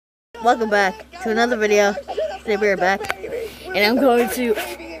welcome back to another video. Today we are back, and I'm going to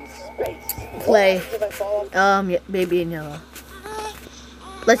play Baby in Yellow.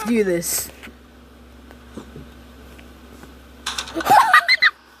 Let's do this.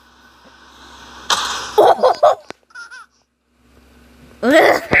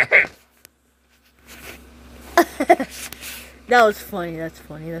 That was funny. That's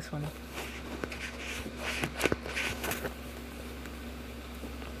funny. That's funny.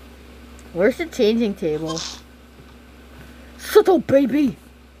 Where's the changing table? Shut up, baby!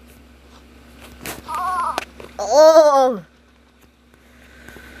 Oh!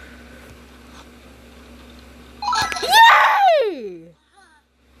 Yay!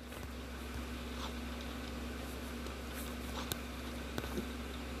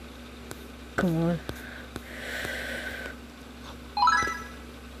 Come on.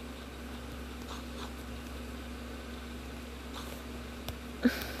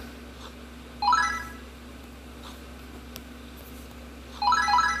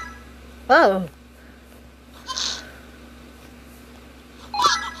 Oh.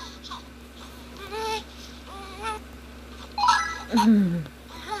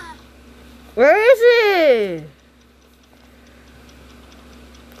 Where is it?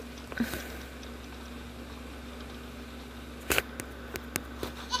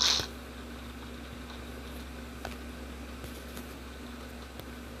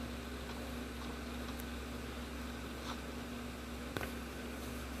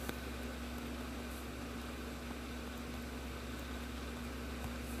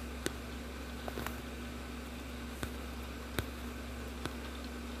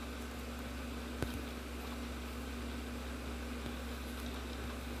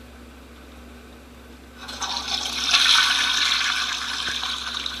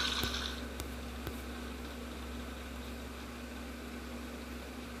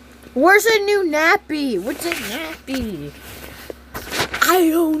 Where's a new nappy? What's a nappy? I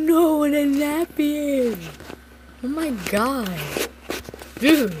don't know what a nappy is. Oh my god.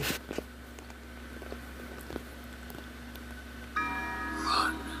 Dude.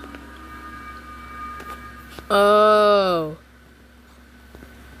 Run. Oh.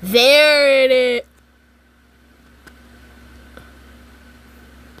 There it is.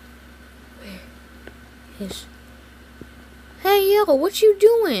 Where is... Hey, yo, what you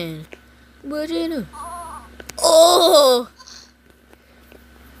doing? What you doing? Oh!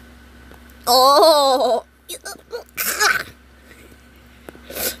 Oh!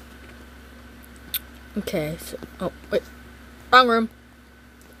 Okay, so... Oh, wait. Wrong room.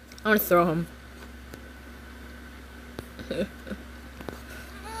 I'm gonna throw him.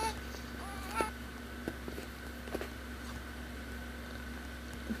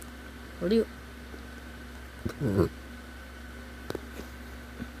 What do you...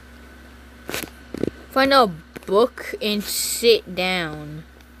 Find a book and sit down.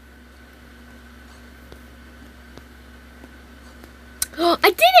 Oh, I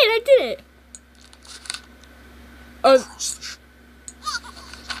did it! I did it!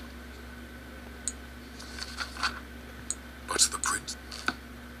 What's the print?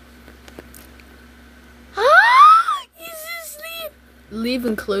 He's asleep! Leave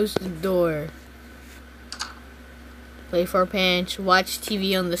and close the door. Play for a pinch. Watch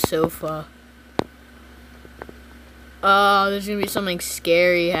TV on the sofa. Oh, there's gonna be something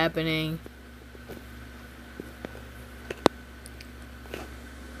scary happening.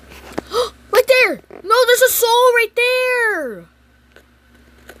 Right there! No, there's a soul right there!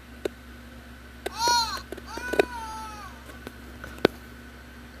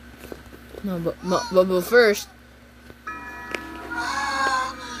 No, but first...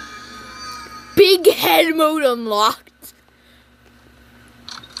 Big head mode unlocked!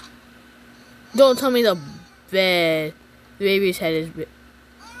 Don't tell me the bed. The baby's head is big.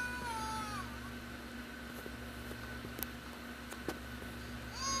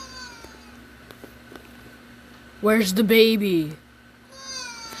 Where's the baby?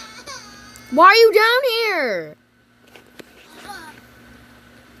 Why are you down here?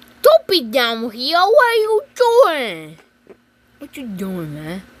 Don't be down here. What are you doing? What you doing,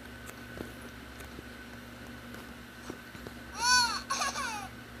 man?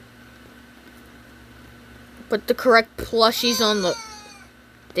 Put the correct plushies on the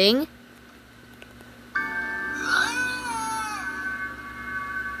thing.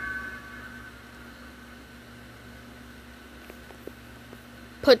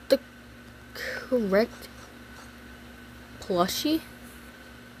 Put the correct plushie.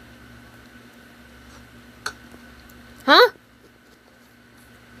 Huh?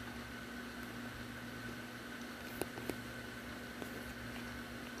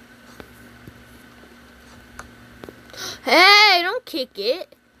 Hey, don't kick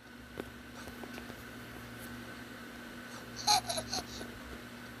it.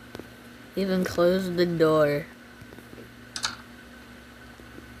 Even close the door.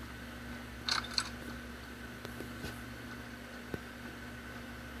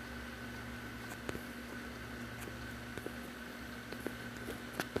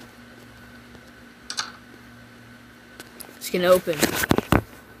 It's gonna open.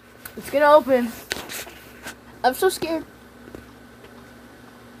 It's gonna open. I'm so scared.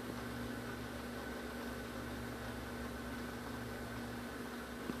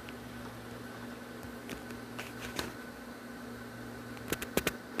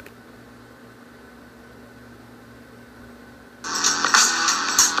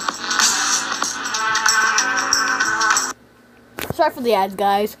 Sorry for the ads,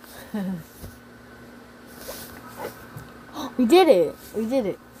 guys. We did it. We did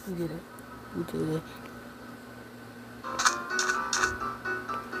it. We did it. We did it.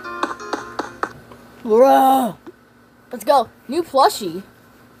 Bro. Let's go. New plushie.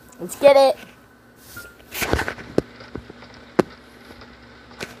 Let's get it.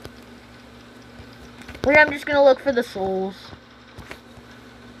 Wait, I'm just gonna look for the souls.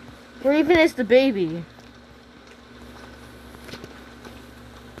 Where even is the baby?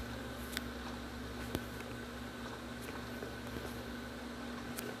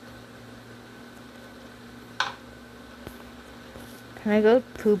 Can I go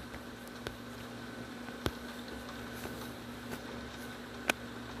poop?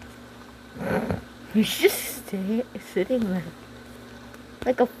 He's just sitting there.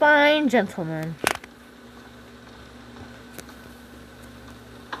 Like a fine gentleman.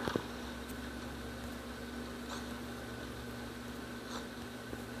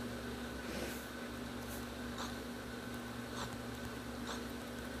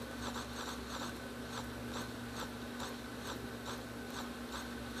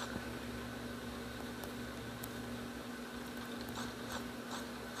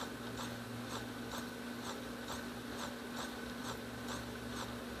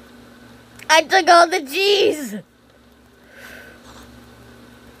 I took all the G's!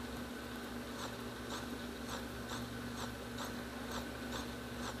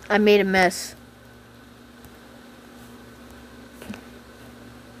 I made a mess.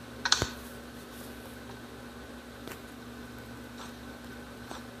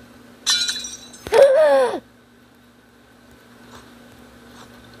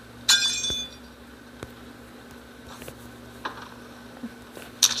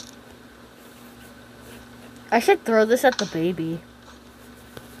 I should throw this at the baby.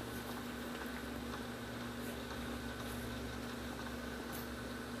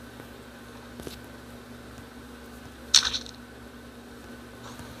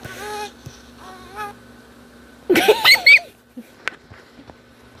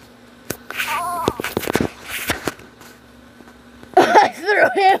 I threw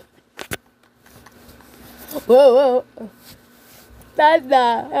him. Whoa, whoa.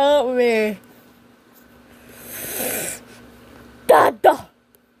 Dada, help me. Dada.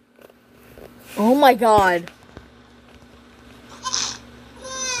 Oh my god.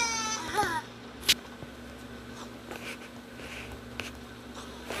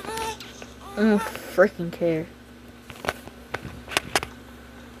 I don't freaking care.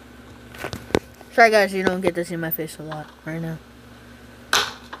 Sorry guys, you don't get to see my face a lot right now.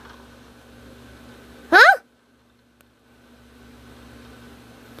 Huh?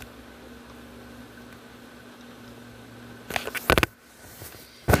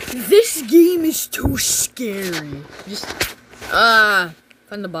 This game is too scary. Just find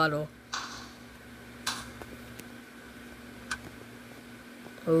the bottle.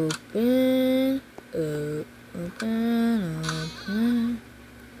 Open, open.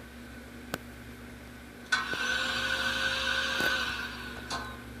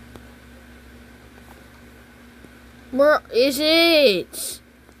 Where is it?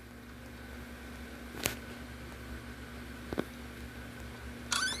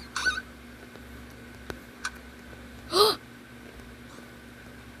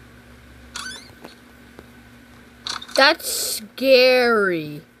 That's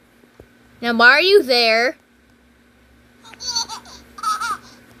scary. Now, why are you there?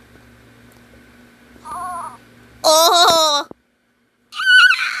 Oh!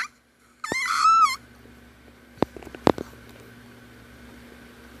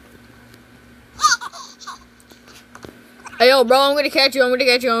 Hey, yo, bro, I'm gonna catch you. I'm gonna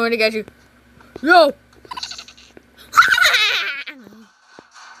catch you. I'm gonna catch you. Yo!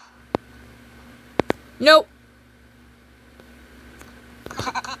 Nope.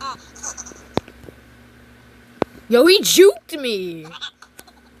 Yo, he juked me.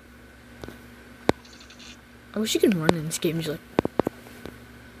 I wish you could run in this game. He's like,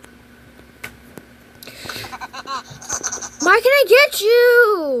 why can I get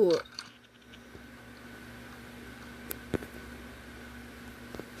you?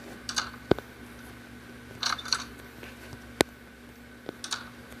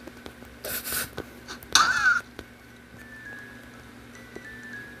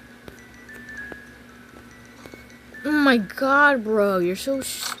 Oh my god, bro, you're so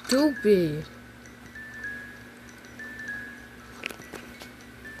stupid.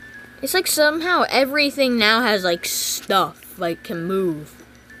 It's like somehow everything now has like stuff, like can move.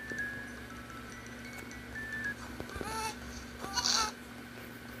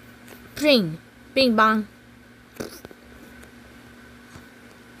 Bing, bing bong.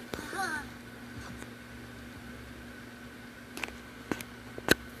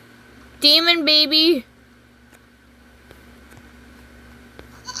 Demon baby.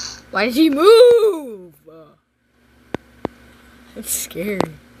 Why did he move? That's scary.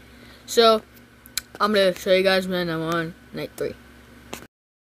 So, I'm gonna show you guys when I'm on night 3.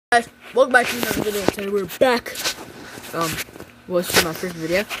 Guys, welcome back to another video. Today we're back. Was for my first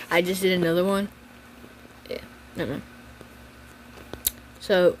video. I just did another one. Yeah, never mind.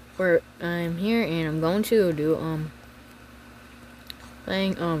 So, I'm here and I'm going to do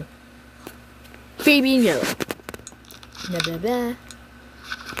playing Baby in Yellow. Blah blah blah.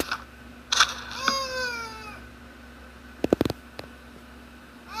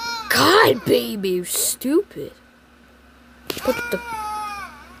 God, baby, you stupid. What the?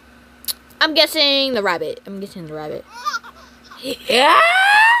 I'm guessing the rabbit. Yeah.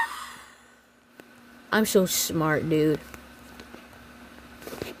 I'm so smart, dude.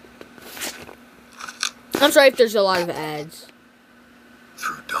 I'm sorry if there's a lot of ads.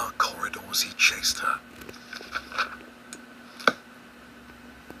 Through dark corridors, he chased her.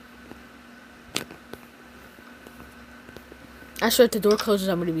 I swear if the door closes,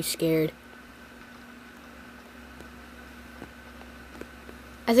 I'm gonna be scared.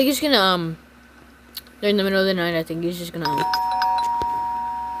 I think he's gonna, they're in the middle of the night, I think he's just gonna,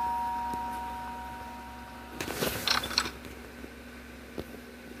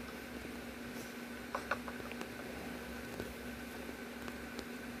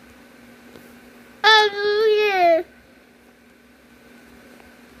 oh, yeah.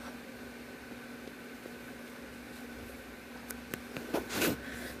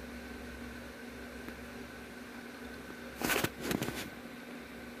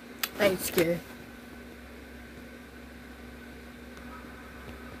 I ain't scared.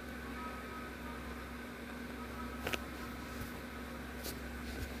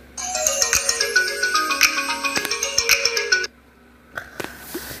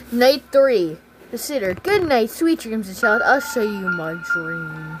 Night 3. The sitter. Good night, sweet dreams, child. I'll show you my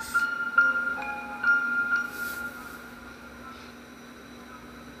dreams.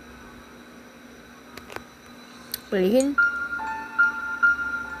 Blinking.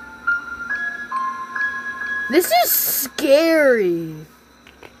 This is scary.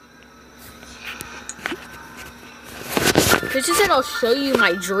 This is it. I'll show you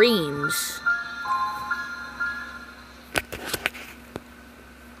my dreams.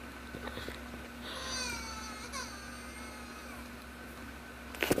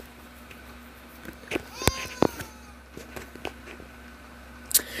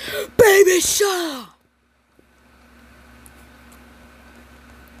 Baby, shut up.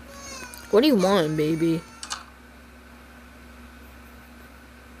 What do you want, baby?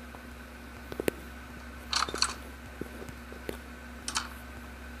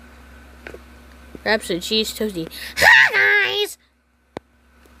 Grab some cheese toasty. Hi guys!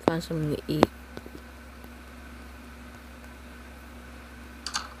 Find something to eat.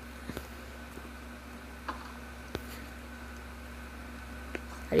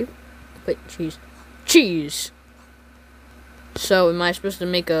 How do you put cheese? Cheese! So, am I supposed to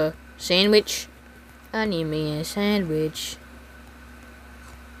make a sandwich? I need me a sandwich.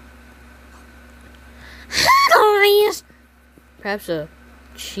 Hi guys! Perhaps a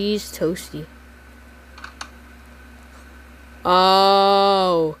cheese toasty.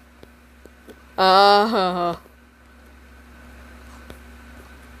 Oh.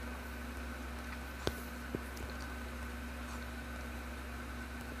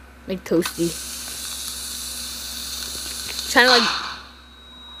 Make toasty. Kind of like.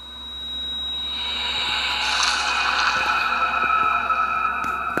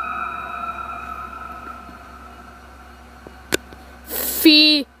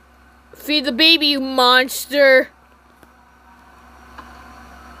 Feed the baby, you monster.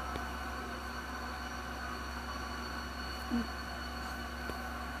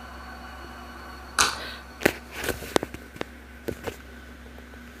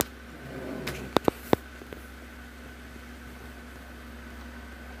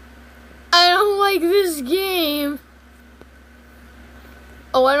 like this game.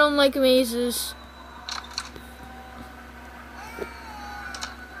 Oh, I don't like mazes.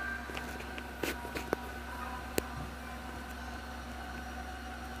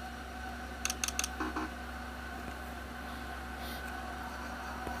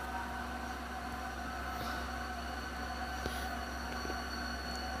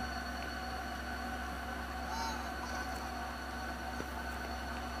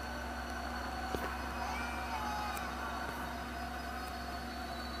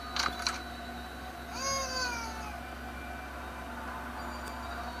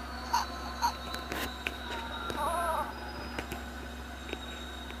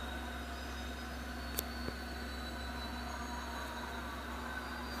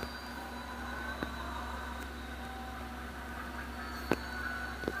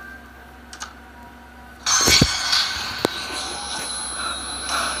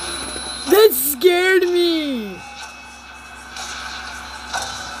 That scared me.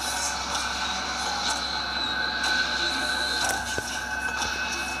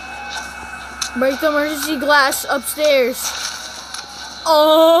 Break the emergency glass upstairs.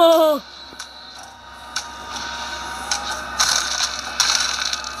 Oh!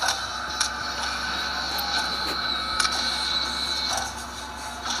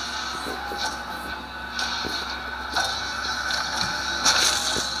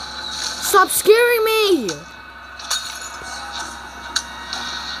 Stop scaring me!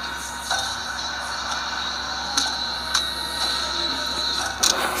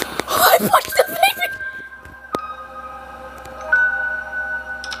 I punched the baby!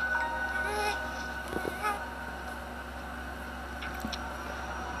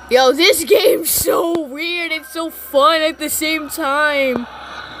 Yo, this game's so weird. It's so fun at the same time.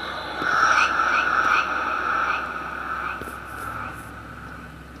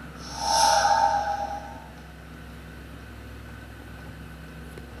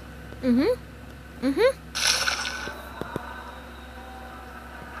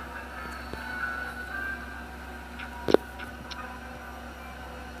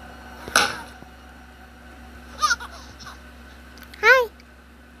 Hi.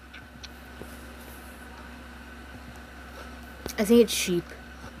 I think it's sheep.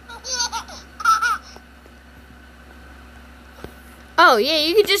 Oh, yeah,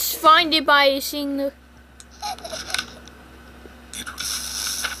 you could just find it by seeing the...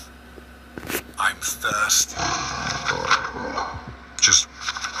 I'm thirsty. Just.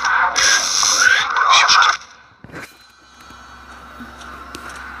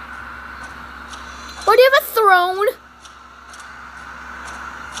 Oh, do you have a throne?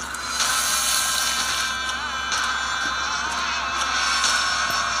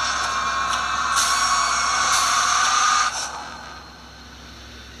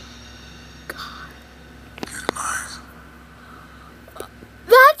 Good night.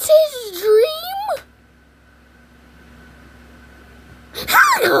 That's his dream?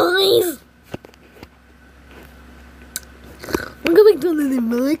 Hi, guys! We're going to another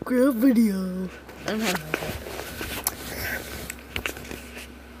Minecraft video. I don't have Minecraft.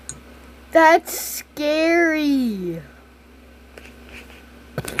 That's scary.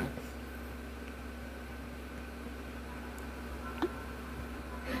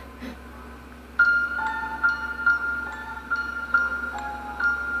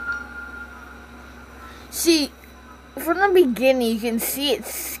 See, from the beginning, you can see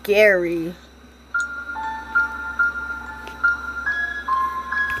it's scary.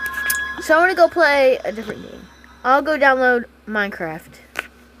 So I'm gonna go play a different game. I'll go download Minecraft.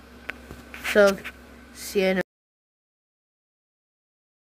 So, see you in a